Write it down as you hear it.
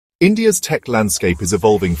India's tech landscape is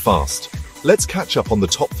evolving fast. Let's catch up on the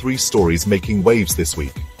top 3 stories making waves this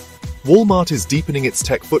week. Walmart is deepening its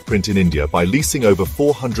tech footprint in India by leasing over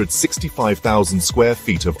 465,000 square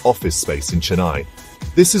feet of office space in Chennai.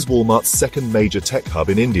 This is Walmart's second major tech hub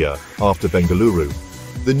in India, after Bengaluru.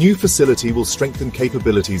 The new facility will strengthen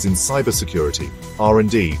capabilities in cybersecurity,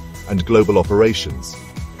 R&D, and global operations.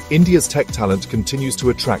 India's tech talent continues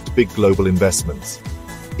to attract big global investments.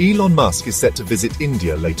 Elon Musk is set to visit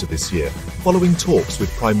India later this year, following talks with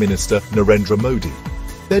Prime Minister Narendra Modi.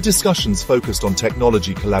 Their discussions focused on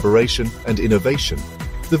technology collaboration and innovation.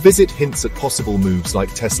 The visit hints at possible moves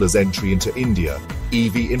like Tesla's entry into India,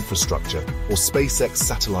 EV infrastructure, or SpaceX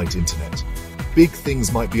satellite internet. Big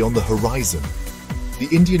things might be on the horizon.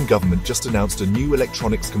 The Indian government just announced a new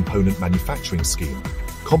electronics component manufacturing scheme,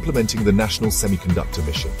 complementing the National Semiconductor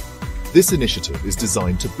Mission. This initiative is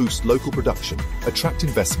designed to boost local production, attract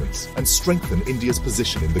investments, and strengthen India's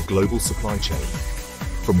position in the global supply chain.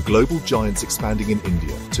 From global giants expanding in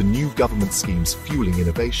India to new government schemes fueling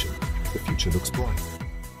innovation, the future looks bright.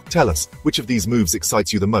 Tell us, which of these moves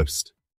excites you the most?